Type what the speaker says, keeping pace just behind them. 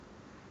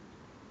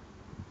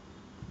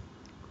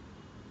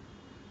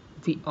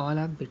We all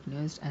have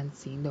witnessed and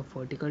seen the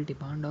vertical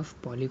demand of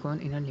Polygon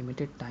in a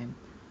limited time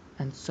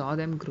and saw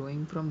them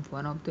growing from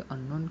one of the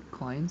unknown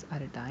coins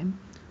at a time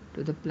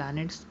to the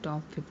planet's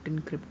top 15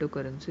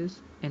 cryptocurrencies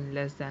in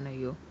less than a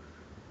year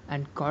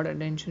and caught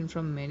attention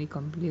from many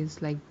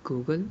companies like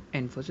Google,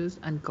 Infosys,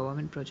 and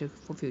government projects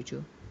for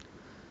future.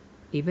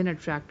 Even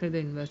attracted the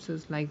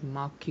investors like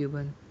Mark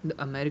Cuban,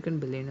 the American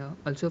billionaire,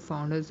 also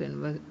found his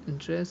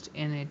interest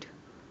in it.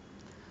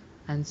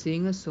 And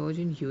seeing a surge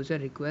in user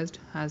requests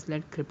has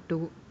led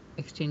crypto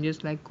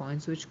exchanges like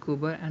CoinSwitch,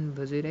 Kuber, and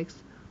WazirX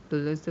to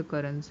list the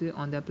currency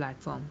on their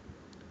platform.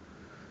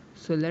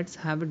 So let's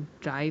have a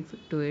dive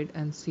to it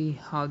and see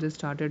how they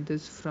started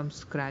this from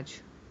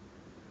scratch.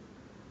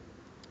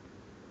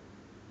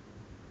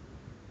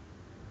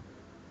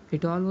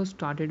 It all was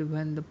started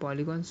when the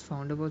Polygon's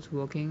founder was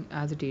working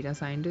as a data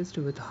scientist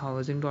with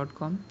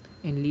Housing.com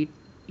in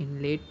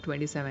late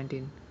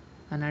 2017.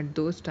 And at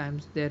those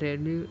times, there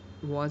rarely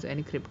was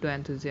any crypto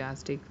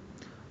enthusiastic.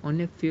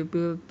 Only a few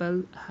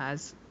people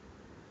has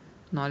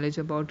knowledge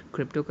about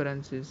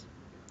cryptocurrencies,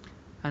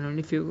 and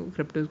only few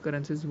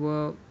cryptocurrencies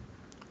were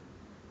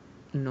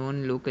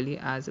known locally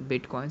as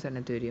Bitcoins and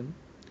Ethereum.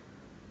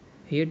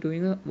 Here,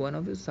 doing one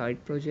of the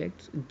side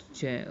projects,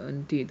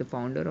 Jayanti, the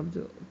founder of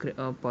the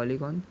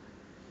Polygon,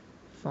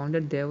 found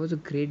that there was a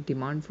great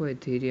demand for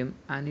Ethereum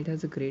and it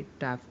has a great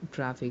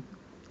traffic,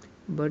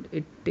 but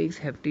it takes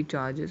hefty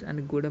charges and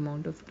a good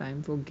amount of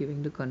time for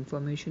giving the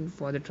confirmation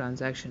for the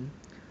transaction.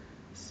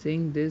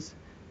 Seeing this,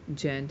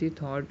 Jayanti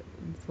thought,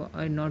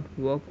 why not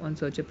work on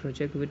such a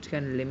project which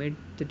can limit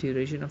the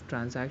duration of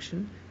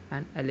transaction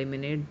and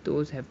eliminate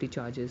those hefty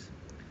charges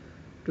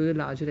to a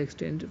larger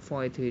extent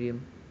for Ethereum.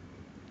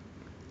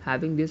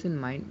 Having this in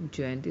mind,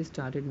 Jayanti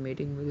started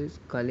meeting with his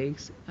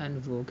colleagues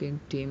and working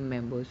team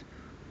members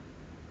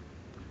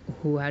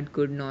who had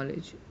good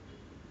knowledge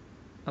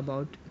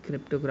about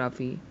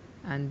cryptography,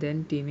 and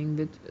then teaming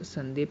with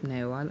Sandeep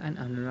Nehwal and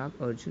Anurag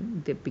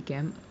Arjun, they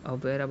became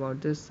aware about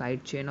the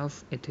sidechain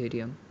of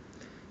Ethereum,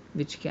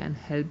 which can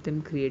help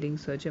them creating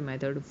such a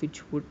method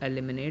which would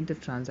eliminate the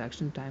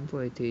transaction time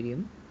for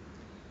Ethereum.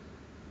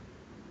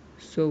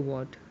 So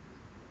what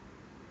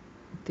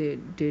they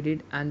did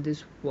it, and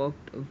this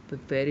worked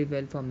very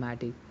well for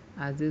Matic,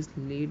 as this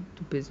lead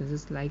to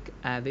businesses like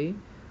Aave,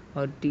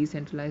 a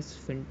decentralized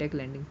fintech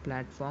lending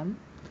platform,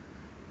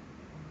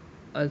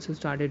 also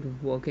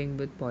started working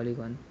with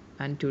Polygon.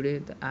 And today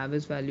the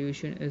Aave's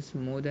valuation is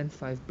more than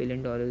 $5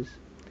 billion.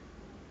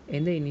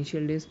 In the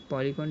initial days,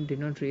 Polygon did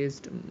not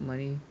raise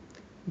money.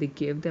 They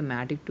gave the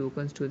Matic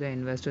tokens to the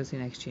investors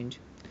in exchange.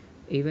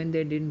 Even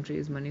they didn't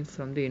raise money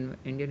from the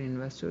Indian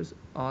investors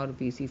or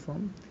VC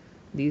firm.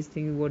 These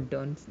things were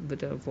done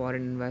with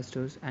foreign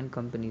investors and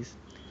companies.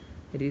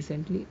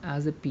 Recently,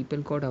 as the people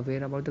got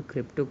aware about the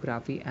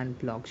cryptography and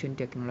blockchain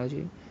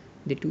technology,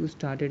 they too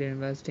started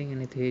investing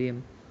in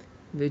Ethereum,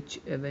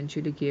 which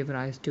eventually gave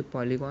rise to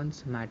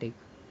Polygon's Matic.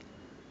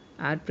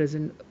 At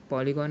present,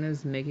 Polygon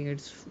is making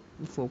its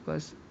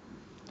focus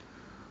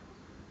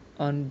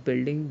on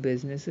building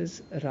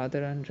businesses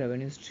rather than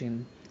revenue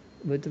stream,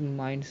 with the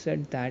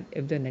mindset that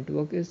if the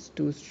network is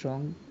too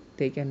strong,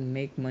 they can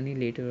make money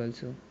later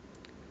also.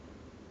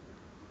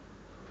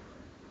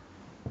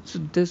 So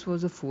this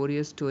was a 4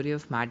 year story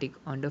of Matic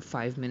under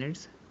 5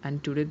 minutes,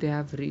 and today they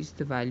have reached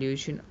the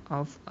valuation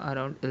of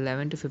around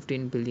 11 to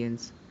 15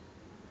 billions.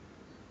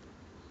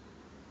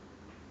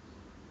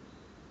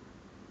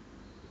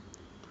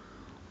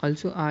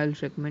 Also, I'll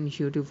recommend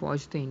you to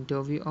watch the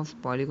interview of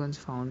Polygon's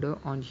founder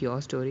on Your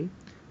Story,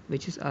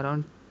 which is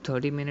around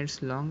 30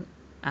 minutes long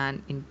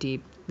and in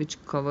deep, which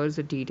covers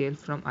the detail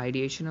from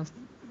ideation of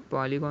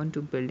Polygon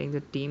to building the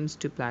teams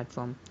to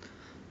platform.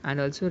 And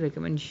also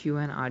recommend you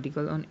an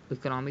article on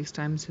Economics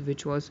Times,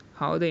 which was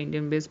how the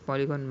Indian-based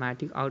Polygon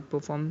Matic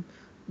outperformed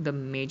the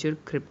major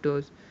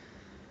cryptos.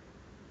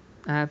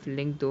 I have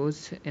linked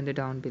those in the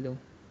down below.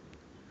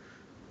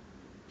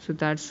 So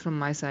that's from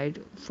my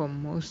side. For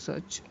more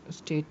such,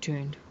 stay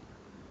tuned.